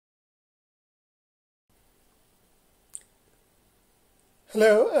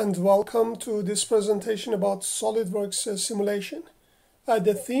Hello and welcome to this presentation about SOLIDWORKS Simulation.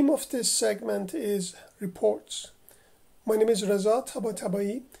 The theme of this segment is reports. My name is Reza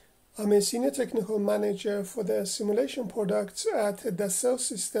Tabatabai. I'm a Senior Technical Manager for the simulation products at Dassault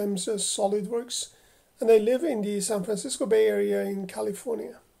Systems SOLIDWORKS, and I live in the San Francisco Bay Area in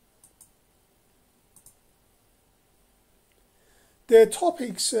California. The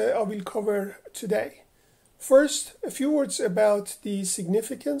topics I will cover today. First, a few words about the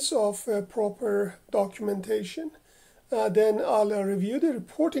significance of proper documentation. Then I'll review the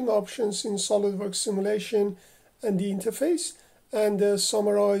reporting options in SOLIDWORKS Simulation and the interface, and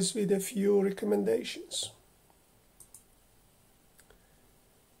summarize with a few recommendations.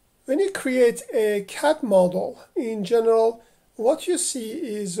 When you create a CAD model, in general, what you see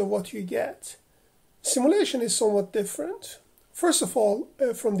is what you get. Simulation is somewhat different. First of all,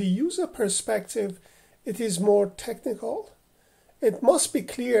 from the user perspective, it is more technical. It must be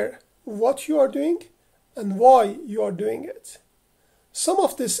clear what you are doing and why you are doing it. Some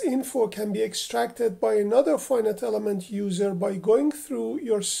of this info can be extracted by another finite element user by going through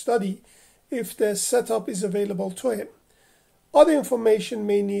your study if the setup is available to him. Other information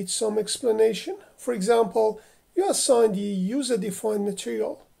may need some explanation. For example, you assign the user-defined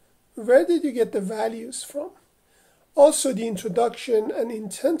material. Where did you get the values from? Also, the introduction and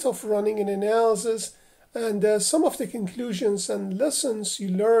intent of running an analysis and some of the conclusions and lessons you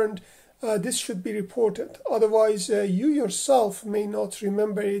learned, this should be reported. Otherwise, you yourself may not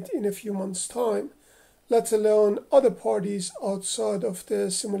remember it in a few months' time, let alone other parties outside of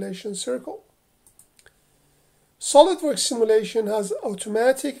the simulation circle. SOLIDWORKS Simulation has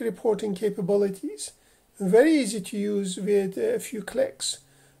automatic reporting capabilities, very easy to use with a few clicks.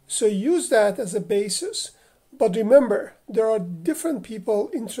 So use that as a basis. But remember, there are different people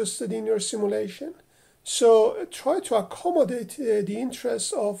interested in your simulation. So try to accommodate the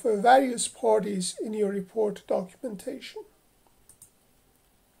interests of various parties in your report documentation.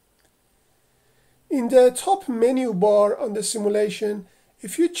 In the top menu bar on the simulation,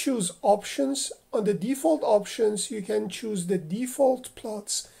 if you choose options, on the default options you can choose the default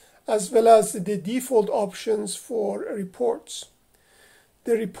plots as well as the default options for reports.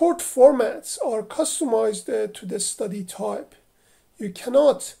 The report formats are customized to the study type. You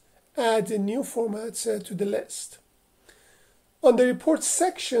cannot add new formats to the list. On the report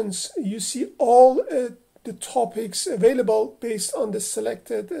sections, you see all the topics available based on the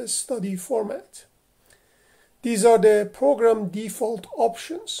selected study format. These are the program default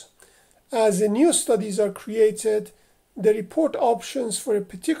options. As new studies are created, the report options for a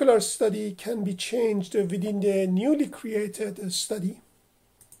particular study can be changed within the newly created study.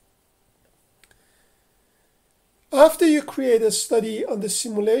 After you create a study on the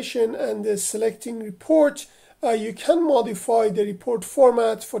simulation and selecting report, you can modify the report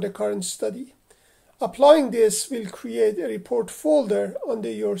format for the current study. Applying this will create a report folder under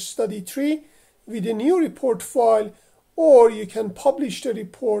your study tree with a new report file, or you can publish the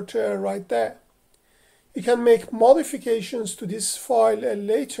report right there. You can make modifications to this file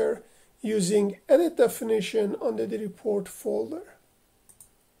later using edit definition under the report folder.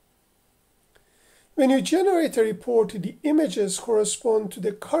 When you generate a report, the images correspond to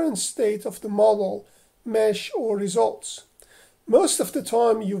the current state of the model, mesh, or results. Most of the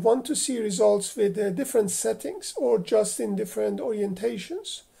time, you want to see results with different settings or just in different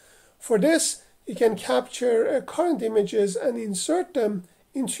orientations. For this, you can capture current images and insert them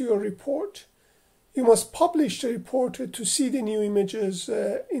into your report. You must publish the report to see the new images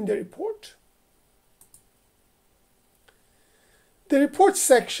in the report. The report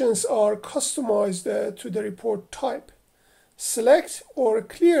sections are customized to the report type. Select or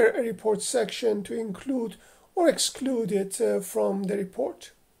clear a report section to include or exclude it from the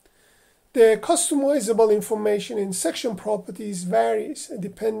report. The customizable information in section properties varies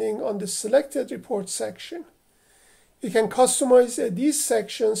depending on the selected report section. You can customize these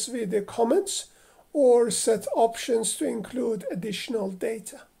sections with the comments or set options to include additional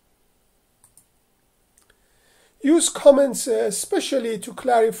data. Use comments especially to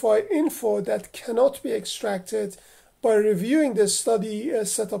clarify info that cannot be extracted by reviewing the study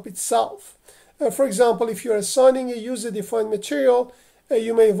setup itself. For example, if you're assigning a user-defined material,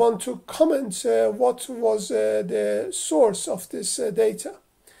 you may want to comment what was the source of this data.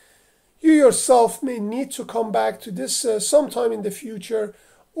 You yourself may need to come back to this sometime in the future,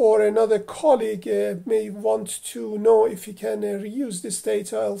 or another colleague may want to know if he can reuse this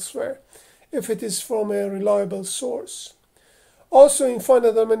data elsewhere, if it is from a reliable source. Also, in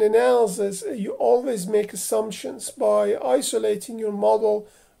finite element analysis, you always make assumptions by isolating your model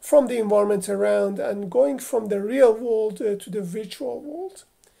from the environment around and going from the real world to the virtual world.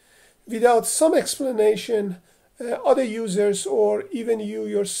 Without some explanation, other users or even you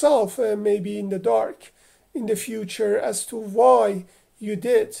yourself may be in the dark in the future as to why you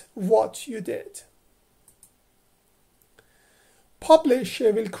did what you did. Publish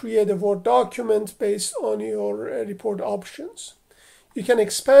will create a Word document based on your report options. You can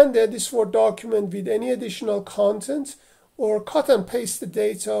expand this Word document with any additional content or cut and paste the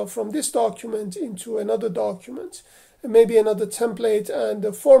data from this document into another document, maybe another template and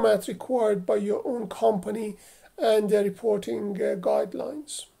the format required by your own company and the reporting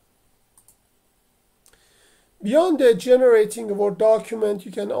guidelines. Beyond generating a Word document,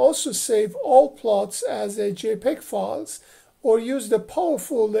 you can also save all plots as JPEG files or use the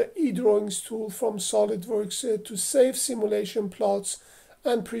powerful eDrawings tool from SOLIDWORKS to save simulation plots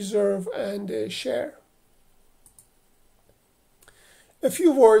and preserve and share. A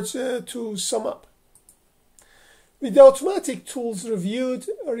few words to sum up. With the automatic tools reviewed,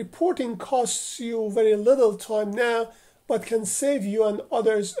 reporting costs you very little time now, but can save you and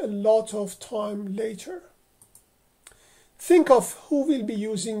others a lot of time later. Think of who will be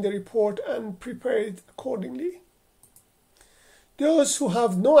using the report and prepare it accordingly. Those who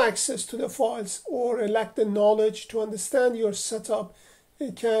have no access to the files or lack the knowledge to understand your setup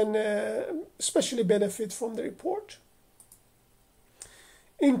can especially benefit from the report.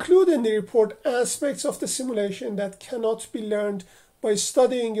 Include in the report aspects of the simulation that cannot be learned by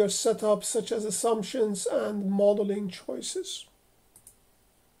studying your setup, such as assumptions and modeling choices.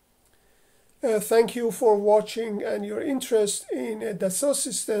 Thank you for watching and your interest in Dassault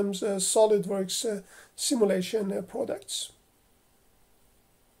Systèmes SOLIDWORKS simulation products.